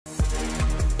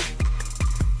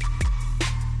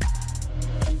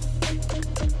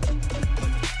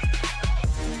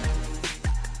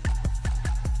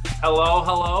Hello,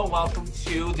 hello. Welcome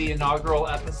to the inaugural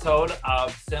episode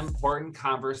of Sim-portant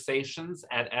Conversations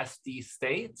at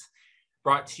SDState,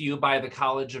 brought to you by the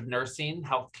College of Nursing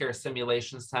Healthcare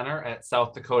Simulation Center at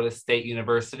South Dakota State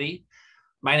University.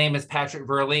 My name is Patrick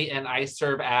Verley, and I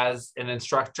serve as an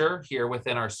instructor here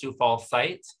within our Sioux Falls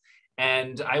site.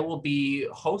 And I will be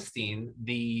hosting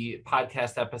the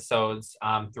podcast episodes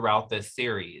throughout this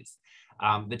series.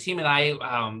 The team and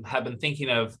I have been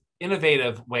thinking of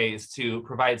innovative ways to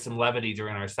provide some levity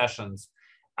during our sessions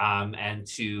and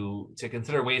to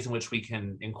consider ways in which we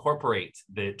can incorporate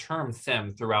the term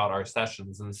sim throughout our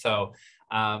sessions. And so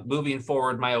moving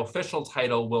forward, my official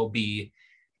title will be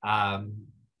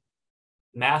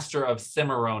Master of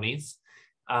Sim-eronies,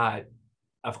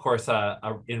 of course,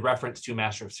 in reference to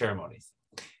Master of Ceremonies.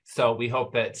 So we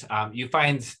hope that you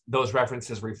find those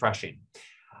references refreshing.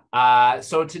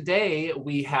 So today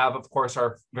we have, of course,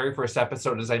 our very first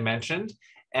episode, as I mentioned,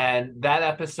 and that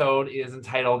episode is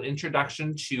entitled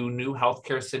Introduction to New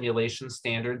Healthcare Simulation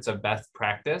Standards of Best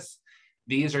Practice.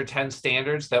 These are 10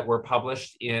 standards that were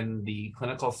published in the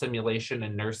Clinical Simulation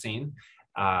and Nursing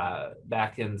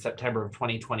back in September of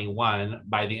 2021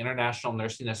 by the International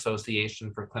Nursing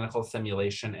Association for Clinical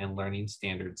Simulation and Learning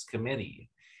Standards Committee.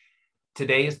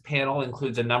 Today's panel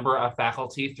includes a number of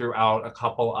faculty throughout a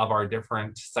couple of our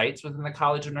different sites within the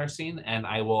College of Nursing, and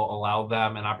I will allow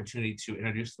them an opportunity to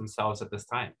introduce themselves at this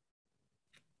time.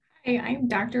 Hi, I'm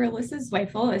Dr. Alyssa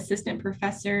Zweifel, Assistant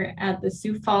Professor at the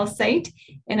Sioux Falls site,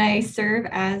 and I serve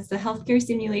as the Healthcare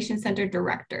Simulation Center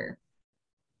Director.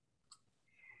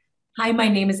 Hi, my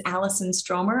name is Allyson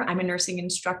Stromer. I'm a nursing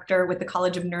instructor with the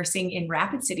College of Nursing in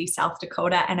Rapid City, South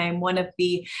Dakota, and I'm one of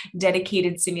the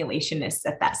dedicated simulationists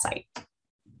at that site.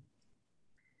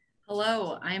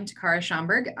 Hello, I am Takara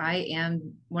Schomberg. I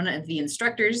am one of the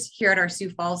instructors here at our Sioux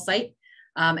Falls site,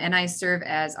 and I serve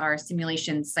as our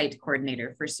simulation site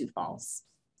coordinator for Sioux Falls.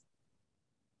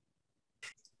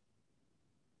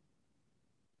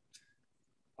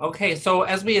 Okay, so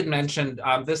as we had mentioned,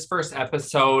 this first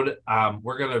episode,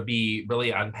 we're going to be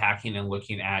really unpacking and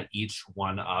looking at each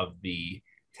one of the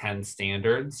 10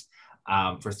 standards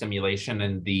for simulation,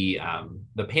 and the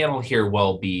panel here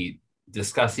will be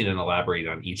discussing and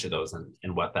elaborating on each of those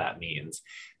and what that means.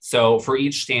 So for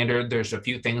each standard, there's a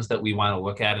few things that we want to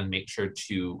look at and make sure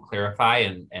to clarify,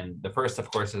 and the first,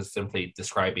 of course, is simply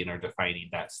describing or defining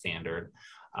that standard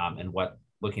and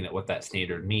looking at what that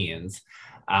standard means.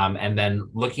 And then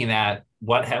looking at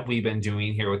what have we been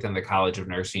doing here within the College of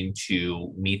Nursing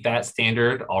to meet that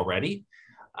standard already,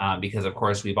 because of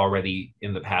course we've already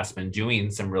in the past been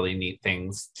doing some really neat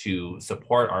things to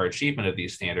support our achievement of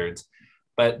these standards,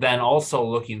 but then also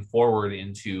looking forward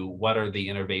into what are the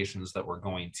innovations that we're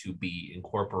going to be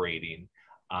incorporating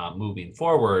moving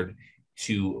forward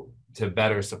to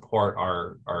better support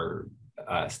our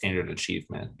standard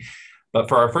achievement. But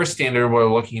for our first standard,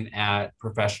 we're looking at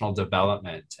professional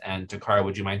development. And Takara,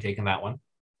 would you mind taking that one?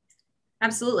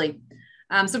 Absolutely.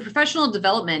 So professional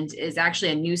development is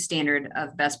actually a new standard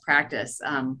of best practice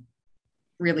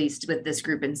released with this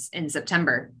group in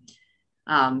September.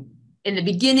 In the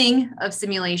beginning of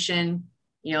simulation,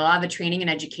 a lot of the training and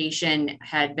education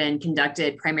had been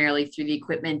conducted primarily through the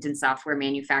equipment and software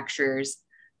manufacturers.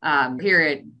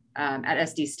 Here at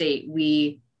SDState,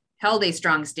 we held a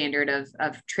strong standard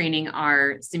of training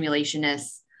our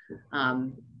simulationists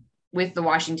with the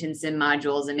Washington Sim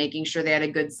modules and making sure they had a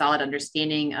good, solid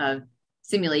understanding of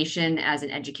simulation as an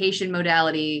education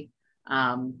modality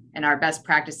and our best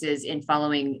practices in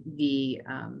following the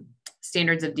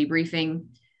standards of debriefing.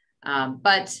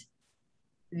 But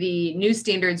the new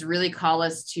standards really call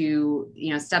us to,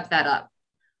 step that up.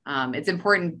 It's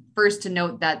important first to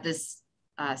note that this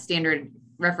standard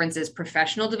references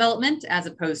professional development as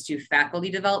opposed to faculty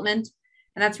development.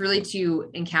 And that's really to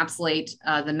encapsulate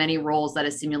the many roles that a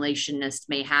simulationist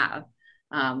may have,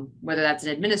 whether that's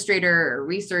an administrator, a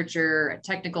researcher, a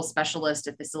technical specialist,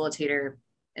 a facilitator,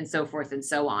 and so forth and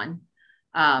so on.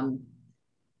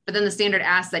 But then the standard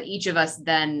asks that each of us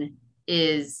then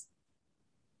is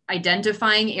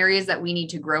identifying areas that we need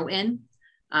to grow in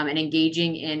and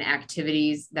engaging in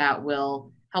activities that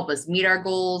will help us meet our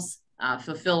goals,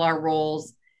 fulfill our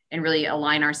roles, and really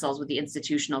align ourselves with the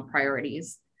institutional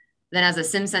priorities. Then as a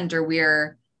Sim Center,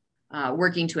 we're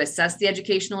working to assess the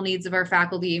educational needs of our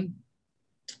faculty.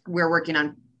 We're working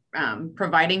on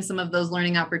providing some of those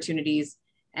learning opportunities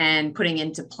and putting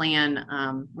into plan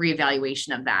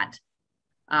reevaluation of that.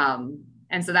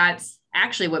 And so that's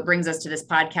actually what brings us to this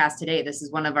podcast today. This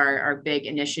is one of our big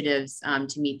initiatives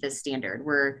to meet this standard.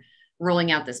 We're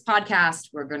rolling out this podcast.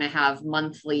 We're going to have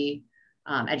monthly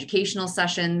educational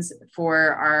sessions for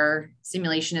our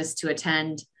simulationists to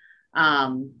attend.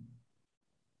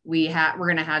 we're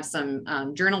going to have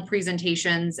some journal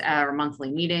presentations at our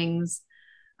monthly meetings.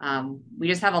 We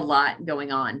just have a lot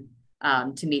going on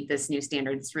to meet this new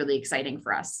standard. It's really exciting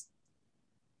for us.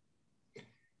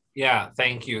 Yeah,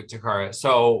 thank you, Takara.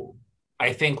 So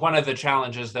I think one of the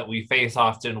challenges that we face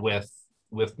often with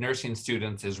nursing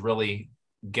students is really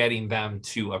getting them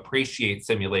to appreciate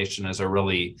simulation as a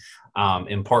really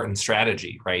important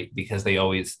strategy, right? Because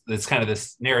it's kind of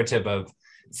this narrative of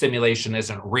simulation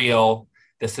isn't real.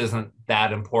 This isn't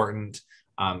that important.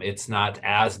 It's not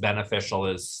as beneficial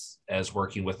as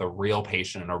working with a real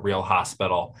patient in a real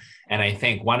hospital. And I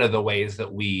think one of the ways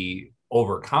that we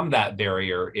overcome that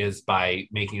barrier is by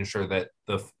making sure that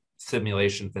the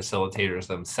simulation facilitators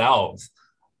themselves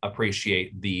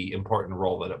appreciate the important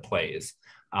role that it plays,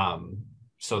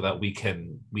 so that we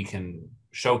can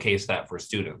showcase that for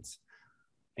students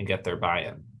and get their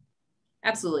buy-in.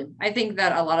 Absolutely. I think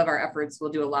that a lot of our efforts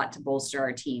will do a lot to bolster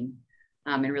our team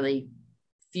and really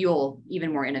fuel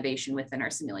even more innovation within our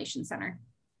simulation center.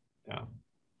 Yeah,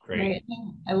 great. Right.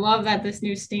 I love that this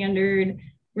new standard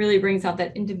really brings out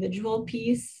that individual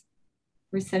piece.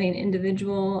 We're setting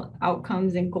individual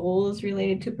outcomes and goals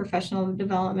related to professional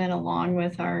development along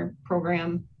with our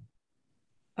program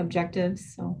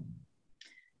objectives. So,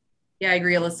 yeah, I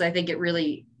agree, Alyssa. I think it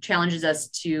really challenges us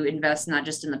to invest not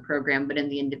just in the program, but in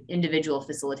the individual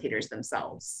facilitators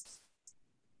themselves.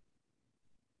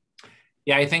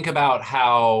 Yeah, I think about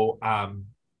how,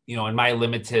 in my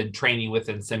limited training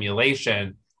within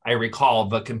simulation, I recall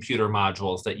the computer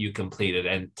modules that you completed.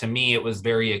 And to me, it was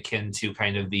very akin to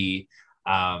kind of the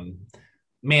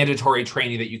mandatory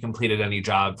training that you completed any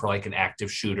job for like an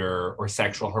active shooter or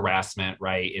sexual harassment,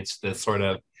 right? It's this sort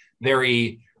of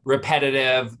very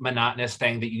repetitive, monotonous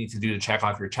thing that you need to do to check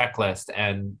off your checklist.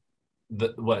 And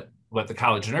what the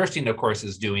College of Nursing, of course,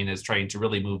 is doing is trying to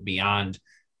really move beyond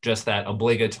just that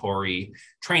obligatory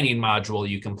training module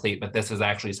you complete, but this is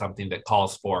actually something that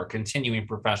calls for continuing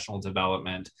professional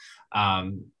development,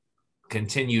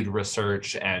 continued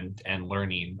research and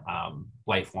learning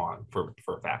lifelong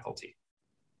for faculty.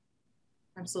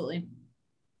 Absolutely.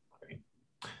 Great.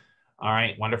 All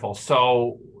right, wonderful.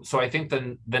 So I think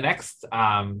the next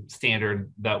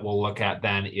standard that we'll look at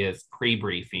then is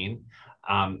pre-briefing.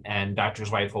 And Dr.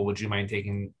 Zweifel, would you mind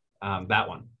taking that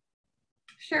one?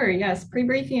 sure, yes.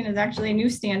 Pre-briefing is actually a new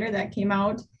standard that came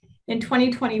out in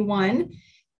 2021.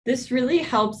 This really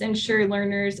helps ensure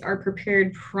learners are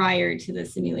prepared prior to the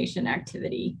simulation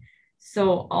activity.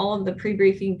 So all of the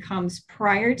pre-briefing comes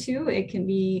prior to. It can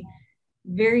be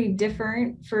very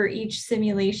different for each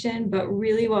simulation, but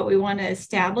really what we want to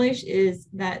establish is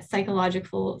that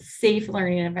psychological safe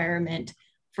learning environment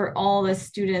for all the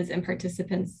students and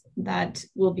participants that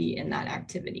will be in that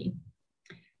activity.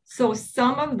 So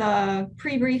some of the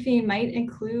pre-briefing might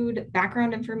include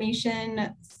background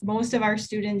information. Most of our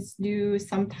students do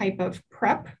some type of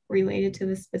prep related to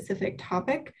the specific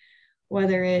topic,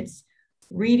 whether it's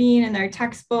reading in their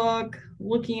textbook,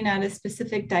 looking at a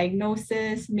specific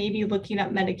diagnosis, maybe looking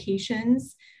up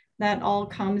medications. That all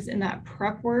comes in that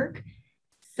prep work.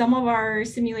 Some of our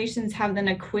simulations have then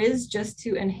a quiz just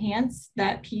to enhance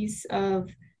that piece of,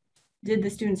 did the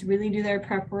students really do their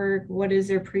prep work? What is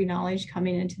their pre-knowledge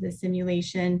coming into the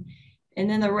simulation? And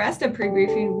then the rest of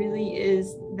pre-briefing really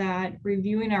is that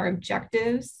reviewing our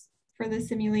objectives for the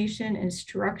simulation,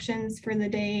 instructions for the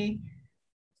day,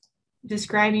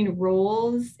 describing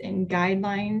roles and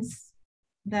guidelines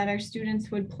that our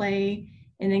students would play,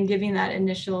 and then giving that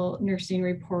initial nursing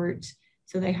report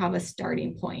so they have a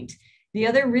starting point. The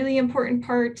other really important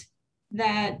part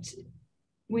that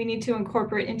we need to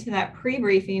incorporate into that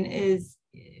pre-briefing is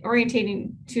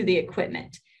orientating to the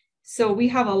equipment. So we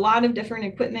have a lot of different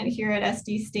equipment here at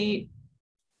SDState.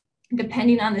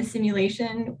 Depending on the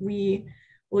simulation, we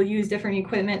will use different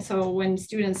equipment. So when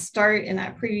students start in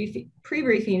that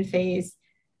pre-briefing phase,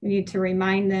 we need to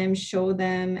remind them, show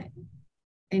them,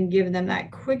 and give them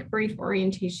that quick brief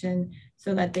orientation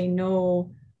so that they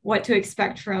know what to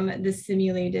expect from the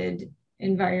simulated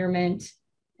environment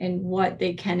and what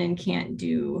they can and can't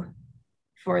do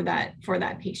for that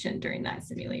patient during that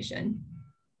simulation.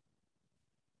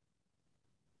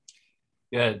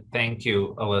 Good, thank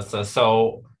you, Alyssa.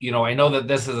 So, I know that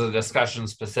this is a discussion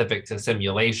specific to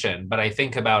simulation, but I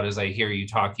think about, as I hear you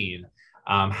talking,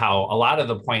 how a lot of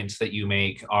the points that you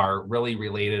make are really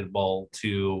relatable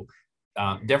to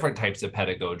different types of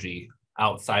pedagogy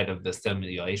outside of the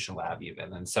simulation lab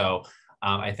even. And so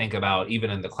I think about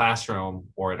even in the classroom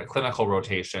or in a clinical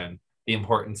rotation, the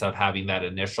importance of having that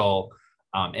initial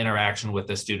interaction with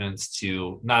the students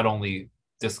to not only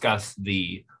discuss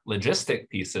the logistic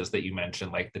pieces that you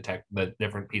mentioned, like the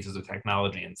different pieces of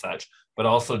technology and such, but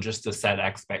also just to set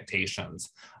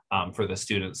expectations for the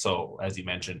students. So as you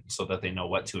mentioned, so that they know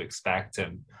what to expect,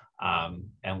 and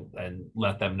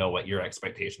let them know what your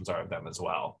expectations are of them as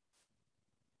well.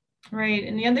 Right.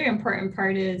 And the other important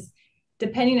part is,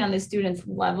 depending on the student's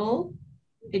level,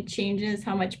 it changes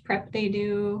how much prep they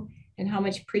do and how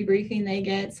much pre-briefing they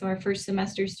get. So our first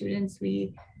semester students,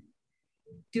 we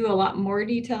do a lot more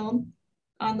detail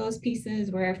on those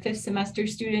pieces, where our fifth semester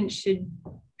students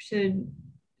should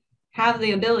have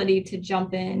the ability to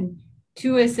jump in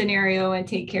to a scenario and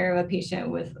take care of a patient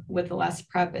with less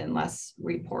prep and less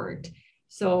report.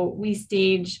 So we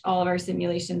stage all of our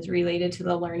simulations related to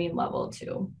the learning level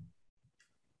too.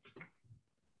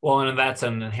 Well, and that's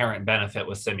an inherent benefit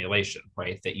with simulation,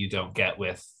 right? That you don't get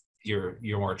with your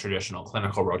more traditional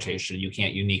clinical rotation. You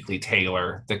can't uniquely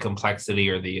tailor the complexity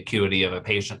or the acuity of a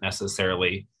patient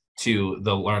necessarily to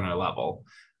the learner level.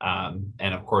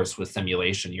 And of course, with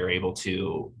simulation, you're able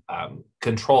to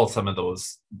control some of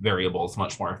those variables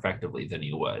much more effectively than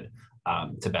you would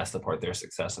to best support their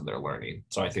success and their learning.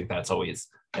 So I think that's always,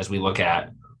 as we look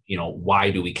at, why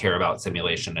do we care about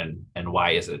simulation, and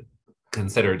why is it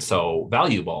considered so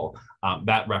valuable,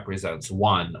 that represents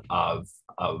one of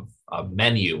a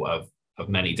menu of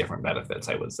many different benefits,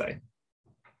 I would say.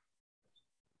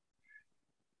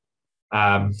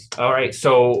 All right,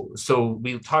 so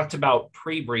we talked about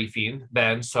pre-briefing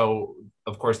then. So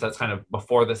of course, that's kind of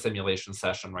before the simulation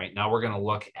session. Right now, we're going to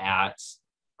look at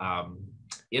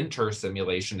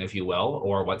inter-simulation, if you will,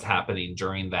 or what's happening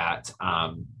during that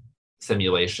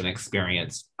simulation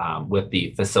experience with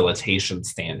the facilitation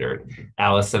standard.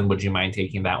 Allyson, would you mind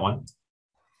taking that one?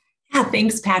 Yeah,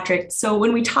 thanks, Patrick. So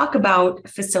when we talk about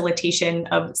facilitation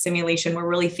of simulation, we're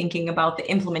really thinking about the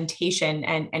implementation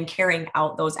and carrying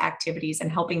out those activities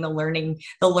and helping the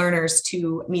learners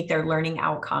to meet their learning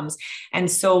outcomes.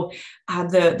 And so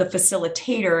the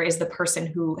facilitator is the person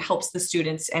who helps the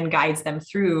students and guides them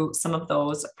through some of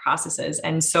those processes.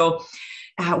 And so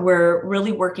we're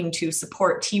really working to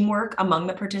support teamwork among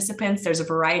the participants. There's a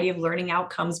variety of learning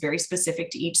outcomes very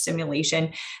specific to each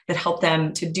simulation that help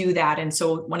them to do that. And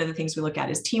so one of the things we look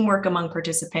at is teamwork among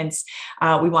participants.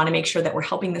 We want to make sure that we're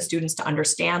helping the students to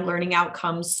understand learning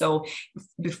outcomes. So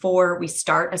before we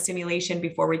start a simulation,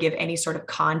 before we give any sort of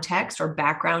context or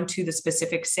background to the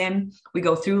specific sim, we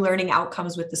go through learning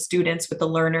outcomes with the students, with the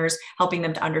learners, helping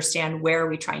them to understand where are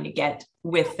we trying to get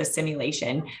with the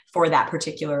simulation for that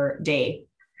particular day.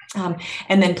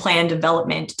 And then plan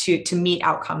development to meet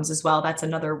outcomes as well. That's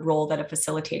another role that a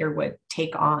facilitator would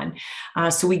take on.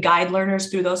 So we guide learners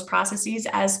through those processes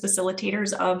as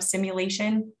facilitators of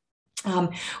simulation.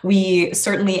 We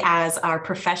certainly, as our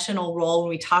professional role, when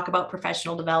we talk about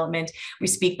professional development, we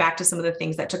speak back to some of the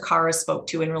things that Takara spoke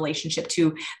to in relationship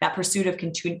to that pursuit of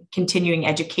continuing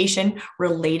education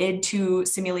related to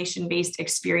simulation-based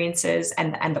experiences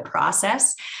and the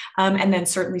process. And then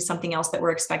certainly something else that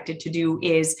we're expected to do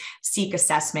is seek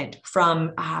assessment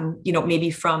from, maybe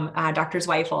from Dr.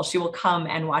 Zweifel. She will come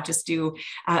and watch us do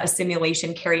a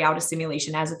simulation, carry out a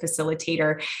simulation as a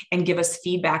facilitator, and give us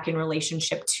feedback in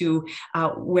relationship to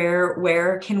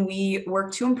where can we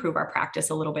work to improve our practice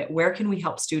a little bit? Where can we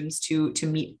help students to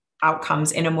meet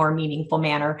outcomes in a more meaningful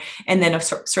manner? And then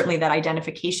certainly that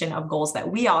identification of goals that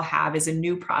we all have is a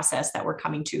new process that we're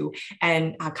coming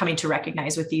to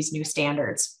recognize with these new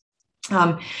standards.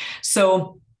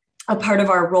 So a part of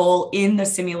our role in the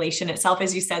simulation itself,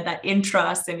 as you said, that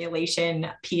intra-simulation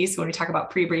piece, when we talk about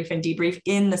pre-brief and debrief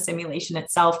in the simulation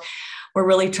itself, we're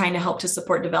really trying to help to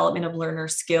support development of learner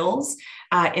skills,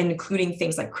 including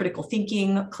things like critical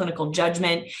thinking, clinical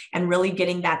judgment, and really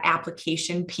getting that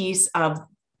application piece of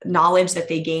knowledge that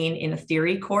they gain in a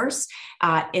theory course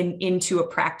into a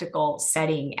practical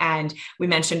setting. And we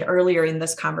mentioned earlier in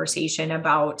this conversation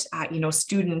about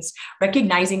students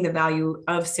recognizing the value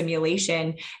of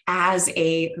simulation as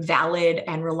a valid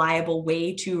and reliable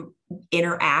way to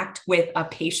interact with a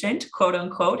patient, quote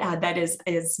unquote, that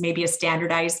is maybe a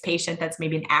standardized patient that's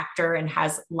maybe an actor and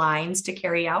has lines to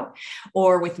carry out,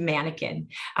 or with mannequin.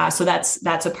 So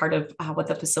that's a part of what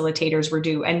the facilitators were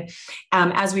do. And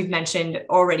as we've mentioned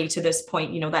already to this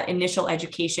point, that initial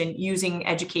education using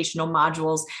educational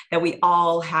modules that we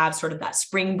all have sort of that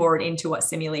springboard into what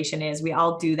simulation is. We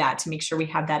all do that to make sure we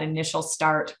have that initial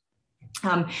start.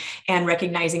 And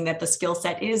recognizing that the skill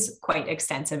set is quite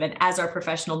extensive. And as our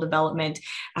professional development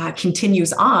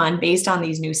continues on based on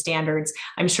these new standards,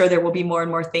 I'm sure there will be more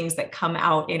and more things that come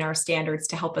out in our standards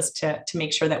to help us to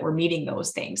make sure that we're meeting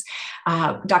those things.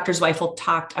 Dr. Zweifel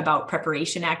talked about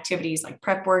preparation activities like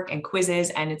prep work and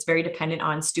quizzes, and it's very dependent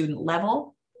on student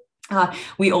level.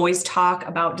 We always talk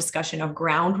about discussion of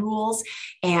ground rules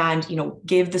and,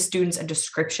 give the students a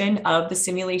description of the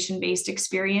simulation-based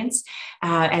experience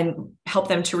and help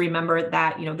them to remember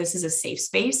that, this is a safe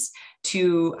space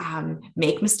to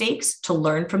make mistakes, to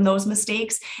learn from those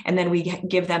mistakes. And then we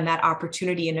give them that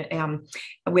opportunity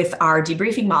with our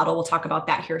debriefing model, we'll talk about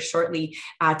that here shortly,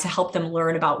 to help them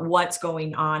learn about what's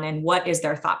going on and what is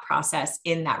their thought process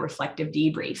in that reflective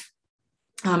debrief.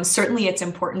 Certainly, it's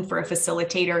important for a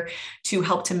facilitator to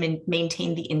help to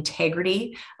maintain the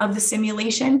integrity of the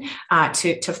simulation,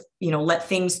 to let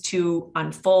things to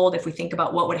unfold. If we think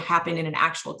about what would happen in an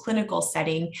actual clinical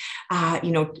setting,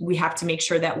 we have to make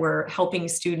sure that we're helping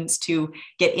students to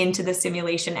get into the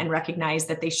simulation and recognize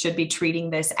that they should be treating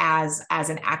this as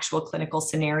an actual clinical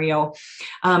scenario.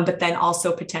 But then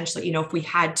also potentially, if we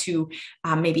had to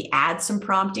maybe add some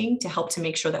prompting to help to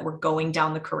make sure that we're going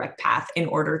down the correct path in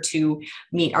order to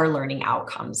meet our learning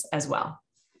outcomes as well.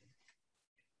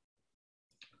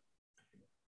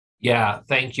 Yeah,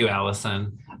 thank you,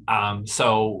 Allyson.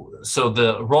 So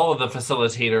the role of the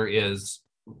facilitator is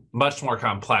much more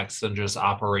complex than just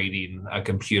operating a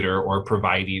computer or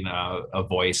providing a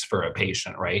voice for a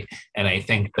patient, right? And I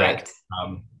think that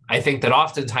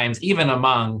oftentimes, even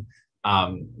among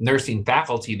nursing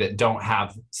faculty that don't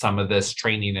have some of this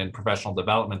training and professional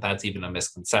development, that's even a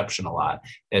misconception a lot.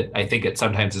 I think it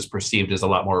sometimes is perceived as a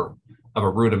lot more of a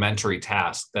rudimentary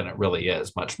task than it really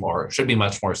is. Should be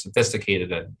much more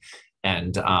sophisticated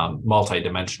and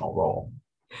multi-dimensional role.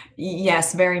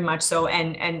 Yes, very much so.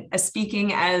 And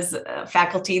speaking as a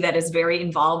faculty that is very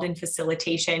involved in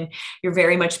facilitation, you're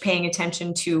very much paying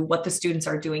attention to what the students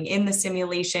are doing in the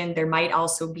simulation. There might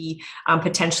also be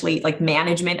potentially like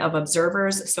management of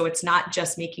observers. So it's not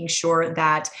just making sure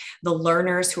that the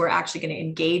learners who are actually going to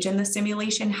engage in the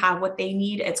simulation have what they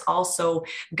need. It's also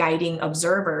guiding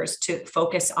observers to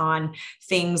focus on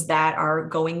things that are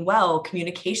going well,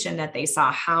 communication that they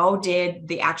saw. How did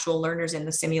the actual learners in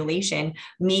the simulation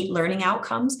meet learning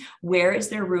outcomes? Where is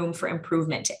there room for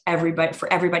improvement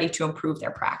for everybody to improve their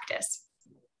practice?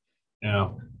 Yeah,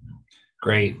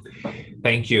 great.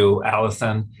 Thank you,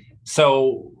 Allyson.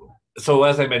 So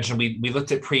as I mentioned, we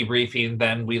looked at pre-briefing,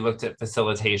 then we looked at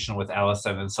facilitation with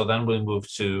Allyson. And so then we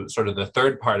moved to sort of the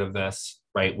third part of this,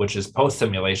 right, which is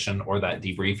post-simulation or that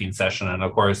debriefing session. And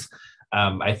of course,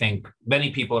 I think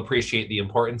many people appreciate the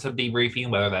importance of debriefing,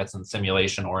 whether that's in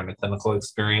simulation or in a clinical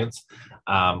experience,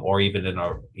 or even in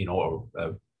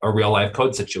a real life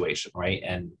code situation, right?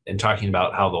 And talking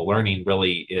about how the learning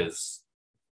really is,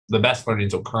 the best learning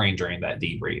is occurring during that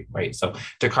debrief, right? So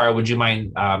Takara, would you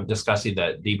mind discussing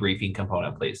the debriefing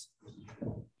component, please?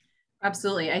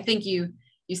 Absolutely. I think you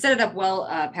set it up well,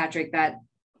 Patrick, that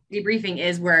debriefing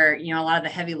is where, a lot of the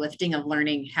heavy lifting of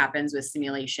learning happens with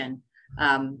simulation.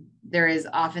 There is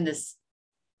often this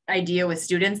idea with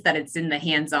students that it's in the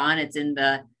hands-on, it's in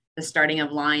the starting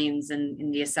of lines and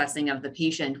in the assessing of the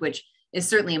patient, which is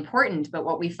certainly important. But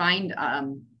what we find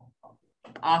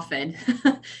often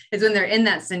is when they're in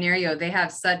that scenario, they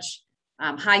have such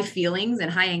high feelings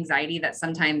and high anxiety that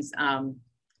sometimes,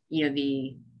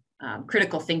 the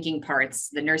critical thinking parts,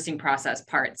 the nursing process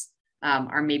parts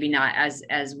are maybe not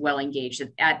as well engaged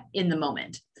in the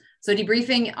moment. So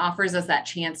debriefing offers us that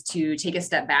chance to take a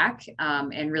step back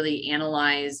and really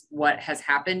analyze what has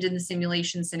happened in the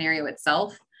simulation scenario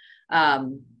itself.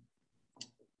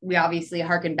 We obviously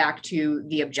harken back to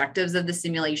the objectives of the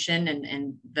simulation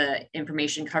and the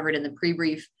information covered in the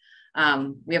pre-brief.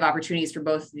 We have opportunities for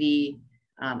both the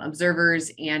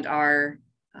observers and our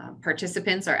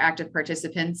participants, our active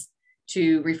participants,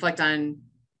 to reflect on,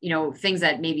 things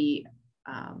that maybe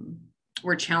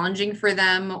were challenging for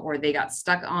them or they got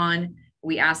stuck on.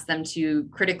 We asked them to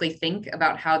critically think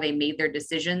about how they made their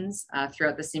decisions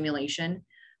throughout the simulation.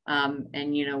 And,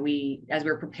 as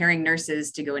we're preparing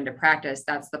nurses to go into practice,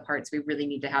 that's the parts we really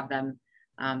need to have them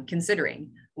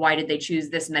considering. Why did they choose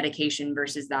this medication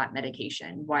versus that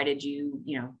medication? Why did you,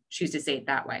 choose to say it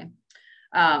that way?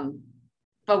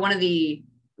 But one of the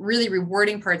really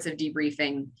rewarding parts of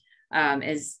debriefing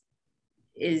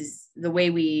is the way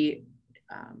we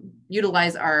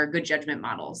utilize our good judgment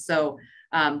models. So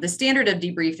the standard of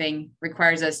debriefing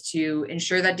requires us to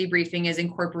ensure that debriefing is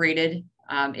incorporated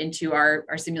into our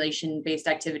simulation-based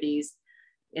activities.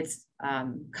 It's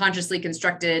consciously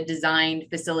constructed, designed,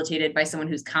 facilitated by someone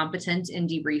who's competent in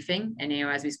debriefing. And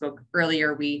as we spoke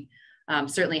earlier, we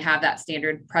certainly have that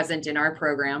standard present in our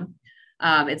program.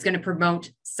 It's going to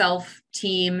promote self,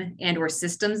 team, and/or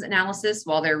systems analysis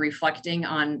while they're reflecting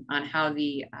on how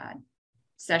the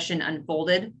session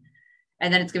unfolded.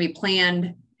 And then it's going to be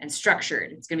planned and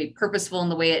structured. It's going to be purposeful in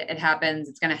the way it happens.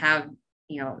 It's going to have,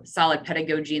 solid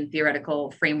pedagogy and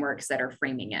theoretical frameworks that are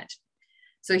framing it.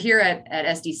 So here at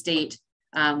SDState,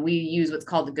 we use what's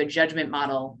called the good judgment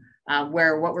model,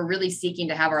 where what we're really seeking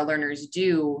to have our learners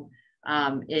do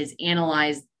is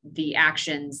analyze the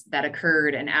actions that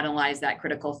occurred and analyze that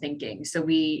critical thinking. So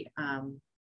you'll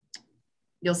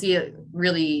see it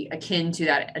really akin to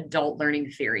that adult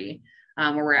learning theory,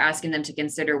 where we're asking them to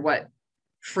consider what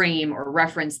frame or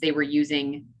reference they were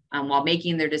using while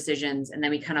making their decisions. And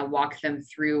then we kind of walk them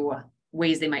through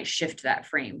ways they might shift that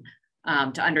frame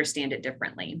to understand it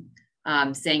differently.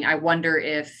 Saying, I wonder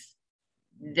if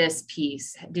this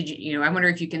piece, I wonder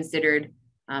if you considered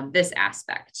this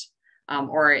aspect,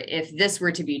 or if this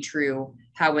were to be true,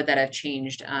 how would that have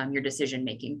changed your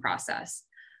decision-making process?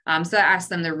 So I asked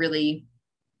them to really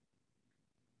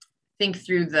think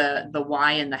through the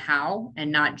why and the how,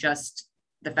 and not just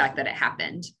the fact that it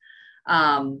happened.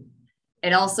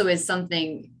 It also is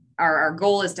something, our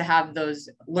goal is to have those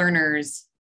learners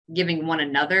giving one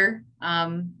another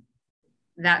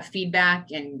that feedback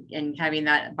and having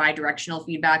that bi-directional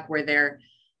feedback where they're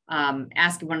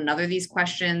asking one another these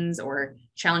questions or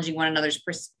challenging one another's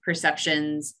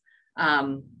perceptions,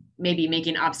 maybe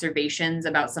making observations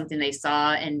about something they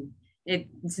saw. And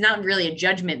it's not really a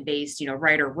judgment based,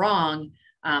 right or wrong,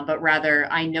 but rather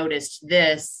I noticed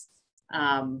this.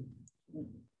 How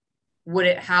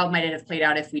might it have played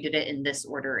out if we did it in this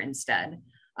order instead?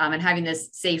 And having this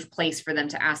safe place for them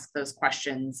to ask those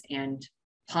questions and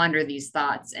ponder these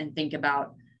thoughts and think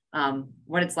about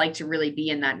what it's like to really be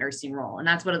in that nursing role. And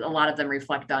that's what a lot of them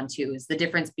reflect on too, is the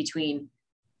difference between,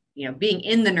 being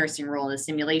in the nursing role in a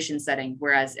simulation setting,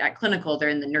 whereas at clinical, they're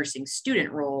in the nursing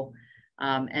student role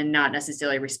and not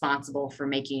necessarily responsible for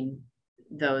making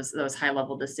those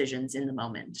high-level decisions in the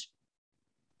moment.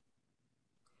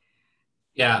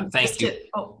 Yeah, thank you.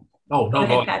 No, go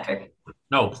ahead, Patrick.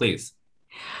 No, please.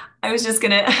 I was just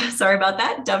gonna, sorry about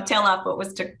that, dovetail off what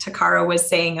was Takara was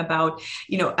saying about,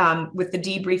 with the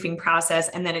debriefing process,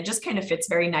 and then it just kind of fits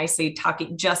very nicely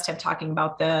talking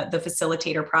about the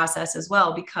facilitator process as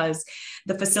well, because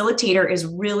the facilitator is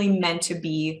really meant to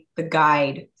be the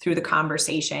guide through the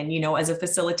conversation. As a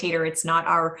facilitator, it's not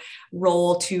our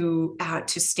role to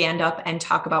stand up and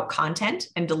talk about content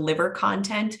and deliver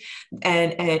content,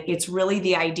 and it's really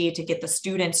the idea to get the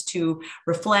students to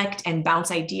reflect and bounce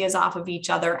ideas off of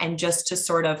each other, and just to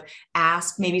sort of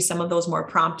ask maybe some of those more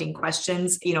prompting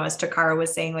questions, as Takara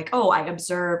was saying, like, oh, I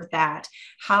observed that.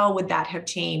 How would that have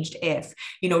changed if,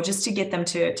 just to get them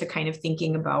to kind of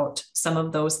thinking about some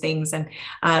of those things. And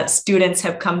students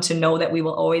have come to know that we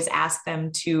will always ask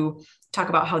them to talk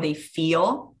about how they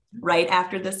feel right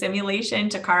after the simulation.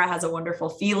 Takara has a wonderful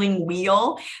feeling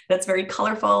wheel that's very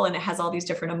colorful, and it has all these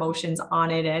different emotions on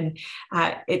it. And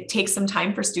it takes some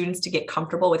time for students to get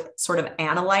comfortable with sort of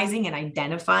analyzing and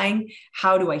identifying,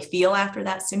 how do I feel after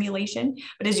that simulation?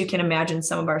 But as you can imagine,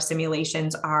 some of our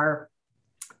simulations are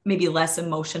maybe less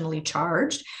emotionally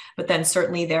charged, but then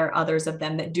certainly there are others of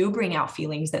them that do bring out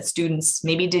feelings that students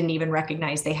maybe didn't even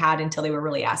recognize they had until they were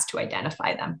really asked to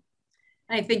identify them.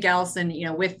 I think, Allyson,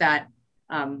 with that,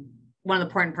 one of the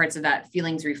important parts of that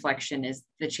feelings reflection is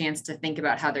the chance to think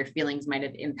about how their feelings might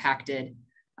have impacted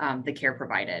the care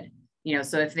provided.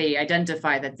 So if they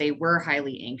identify that they were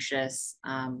highly anxious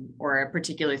or a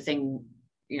particular thing,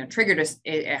 triggered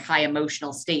a high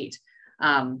emotional state,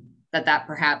 that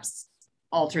perhaps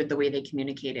altered the way they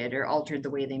communicated or altered the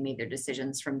way they made their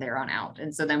decisions from there on out.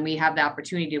 And so then we have the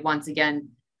opportunity to once again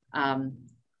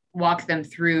walk them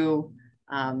through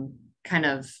kind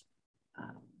of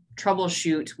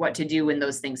troubleshoot what to do when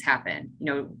those things happen,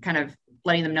 kind of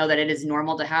letting them know that it is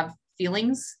normal to have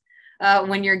feelings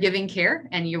when you're giving care,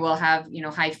 and you will have,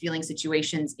 high feeling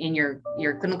situations in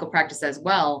your clinical practice as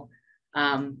well.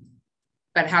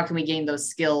 But how can we gain those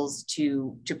skills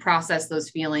to process those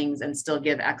feelings and still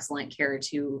give excellent care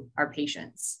to our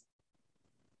patients?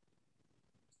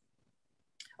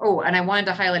 Oh, and I wanted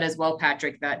to highlight as well,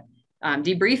 Patrick, that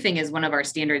debriefing is one of our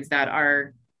standards that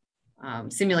our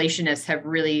simulationists have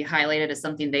really highlighted as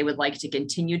something they would like to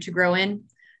continue to grow in.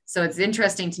 So it's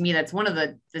interesting to me, that's one of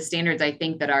the standards I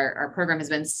think that our program has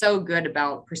been so good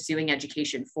about pursuing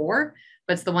education for,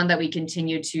 but it's the one that we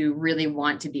continue to really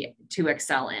want to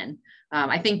excel in.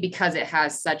 I think because it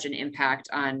has such an impact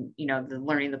on, the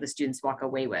learning that the students walk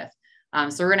away with.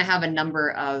 So we're going to have a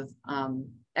number of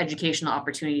educational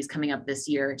opportunities coming up this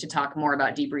year to talk more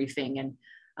about debriefing and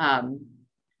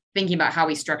thinking about how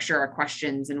we structure our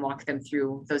questions and walk them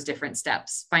through those different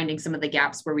steps, finding some of the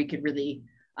gaps where we could really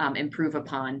improve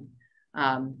upon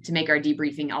to make our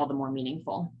debriefing all the more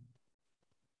meaningful.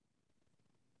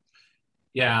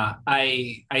 Yeah,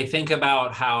 I think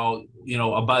about how,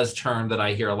 a buzz term that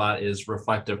I hear a lot is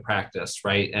reflective practice,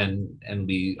 right? And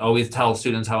we always tell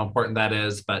students how important that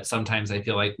is, but sometimes I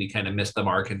feel like we kind of miss the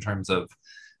mark in terms of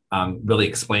really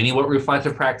explaining what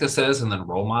reflective practice is and then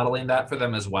role modeling that for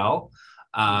them as well.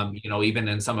 Even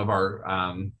in some of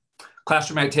our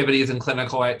classroom activities and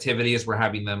clinical activities, we're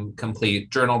having them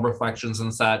complete journal reflections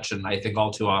and such. And I think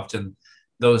all too often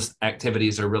those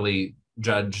activities are really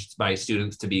judged by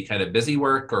students to be kind of busy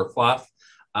work or fluff.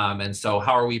 And so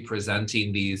how are we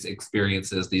presenting these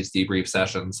experiences, these debrief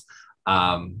sessions,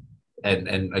 and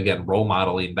again, role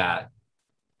modeling that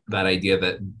idea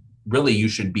that really you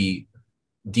should be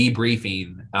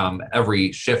debriefing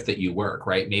every shift that you work,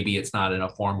 right? Maybe it's not in a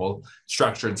formal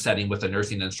structured setting with a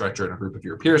nursing instructor and a group of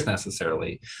your peers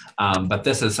necessarily, but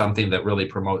this is something that really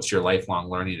promotes your lifelong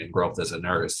learning and growth as a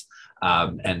nurse.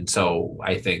 And so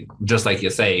I think, just like you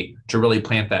say, to really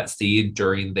plant that seed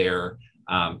during their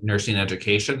nursing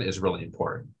education is really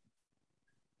important.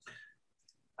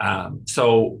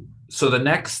 So the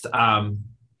next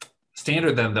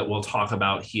standard then that we'll talk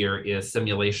about here is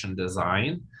simulation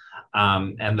design.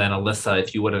 And then Alyssa,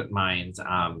 if you wouldn't mind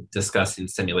discussing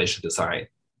simulation design.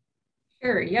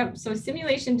 Sure, yep. So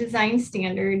simulation design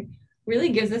standard really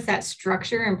gives us that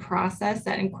structure and process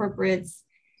that incorporates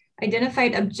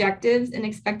identified objectives and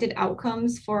expected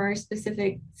outcomes for our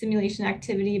specific simulation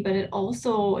activity, but it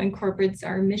also incorporates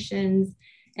our missions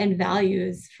and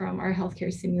values from our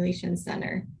Healthcare Simulation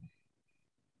Center.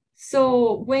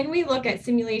 So when we look at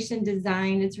simulation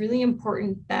design, it's really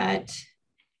important that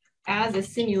as a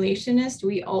simulationist,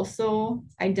 we also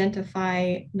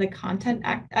identify the content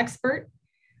expert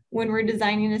when we're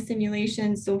designing a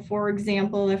simulation. So for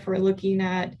example, if we're looking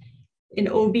at an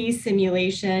OB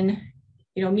simulation,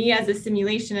 me as a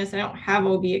simulationist, I don't have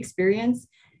OB experience.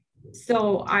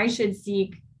 So I should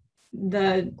seek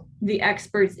the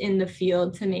experts in the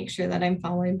field to make sure that I'm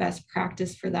following best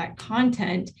practice for that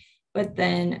content. But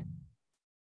then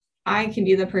I can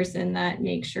be the person that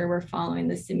makes sure we're following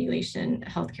the simulation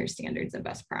healthcare standards of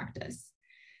best practice.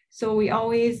 So we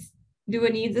always do a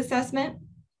needs assessment,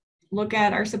 look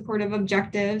at our supportive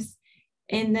objectives,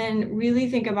 and then really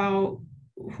think about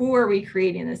who are we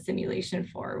creating the simulation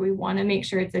for. We want to make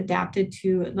sure it's adapted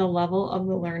to the level of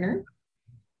the learner.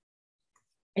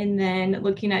 And then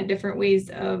looking at different ways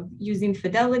of using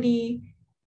fidelity,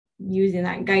 using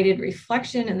that guided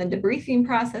reflection and the debriefing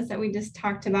process that we just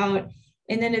talked about.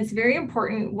 And then it's very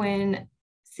important when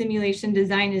simulation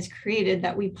design is created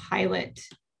that we pilot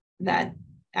that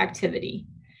activity.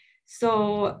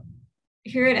 So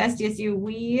here at SDSU,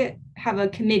 we have a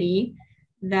committee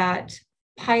that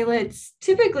pilots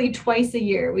typically twice a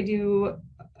year. We do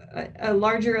a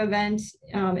larger event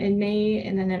in May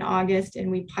and then in August, and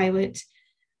we pilot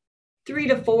 3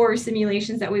 to 4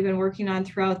 simulations that we've been working on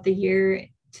throughout the year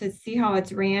to see how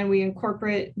it's ran. We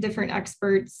incorporate different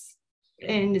experts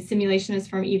and simulationists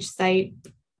from each site,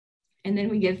 and then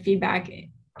we give feedback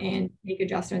and make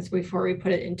adjustments before we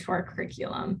put it into our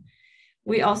curriculum.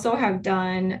 We also have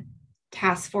done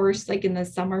task force, like in the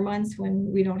summer months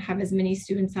when we don't have as many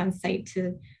students on site,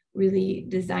 to really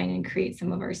design and create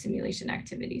some of our simulation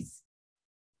activities.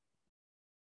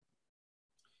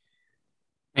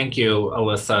 Thank you,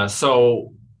 Alyssa.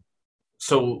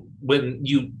 So when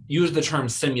you use the term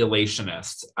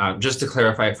simulationist, just to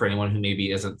clarify for anyone who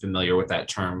maybe isn't familiar with that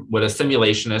term, would a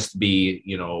simulationist be,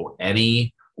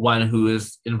 anyone who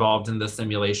is involved in the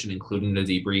simulation, including a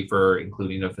debriefer,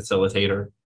 including a facilitator?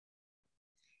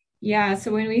 Yeah,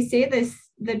 so when we say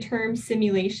the term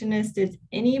simulationist, it's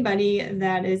anybody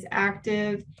that is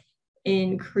active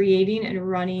in creating and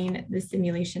running the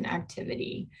simulation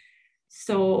activity.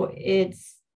 So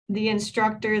it's the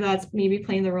instructor that's maybe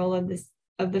playing the role of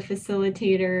the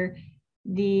facilitator,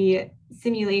 the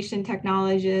simulation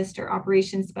technologist or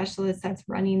operations specialist that's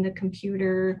running the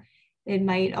computer. It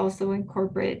might also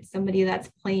incorporate somebody that's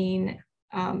playing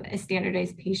a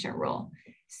standardized patient role.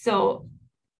 So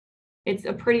it's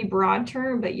a pretty broad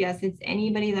term, but yes, it's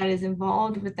anybody that is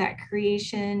involved with that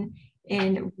creation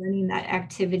and running that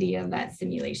activity of that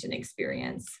simulation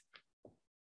experience.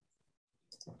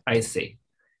 I see.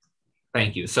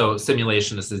 Thank you. So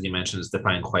simulationist, as you mentioned, is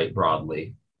defined quite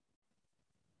broadly.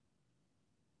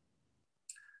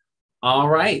 All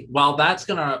right. Well, that's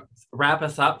going to wrap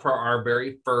us up for our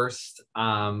very first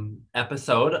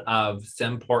episode of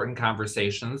Sim-portant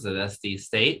Conversations at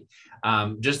SDState.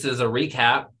 Just as a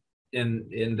recap,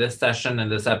 in this session and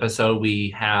this episode, we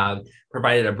have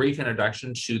provided a brief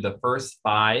introduction to the first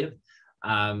 5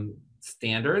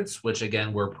 standards, which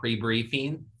again were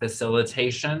pre-briefing,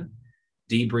 facilitation,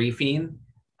 debriefing,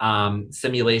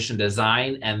 simulation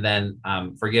design, and then,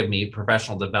 forgive me,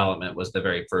 professional development was the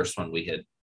very first one we had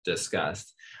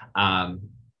discussed.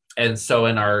 And so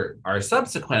in our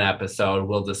subsequent episode,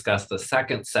 we'll discuss the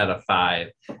second set of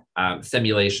 5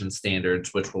 simulation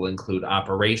standards, which will include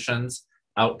operations,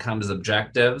 outcomes,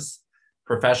 objectives,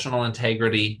 professional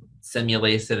integrity,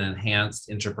 simulation enhanced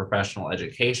interprofessional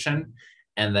education,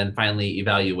 and then finally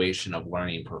evaluation of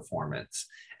learning performance.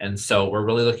 And so we're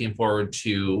really looking forward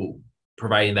to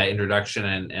providing that introduction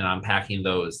and unpacking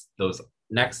those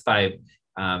next 5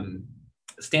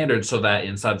 standards, so that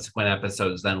in subsequent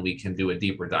episodes, then we can do a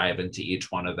deeper dive into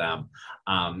each one of them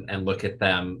and look at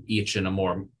them each in a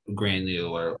more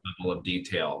granular level of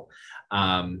detail.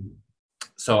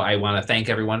 So I want to thank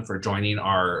everyone for joining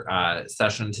our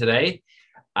session today.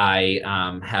 I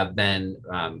have been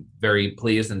very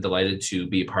pleased and delighted to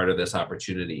be part of this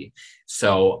opportunity.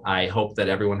 So I hope that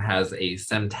everyone has a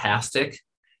Simtastic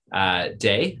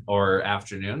day or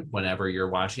afternoon whenever you're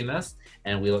watching this,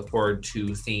 and we look forward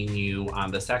to seeing you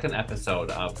on the second episode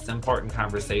of Sim-portant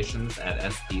Conversations at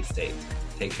SDState.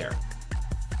 Take care.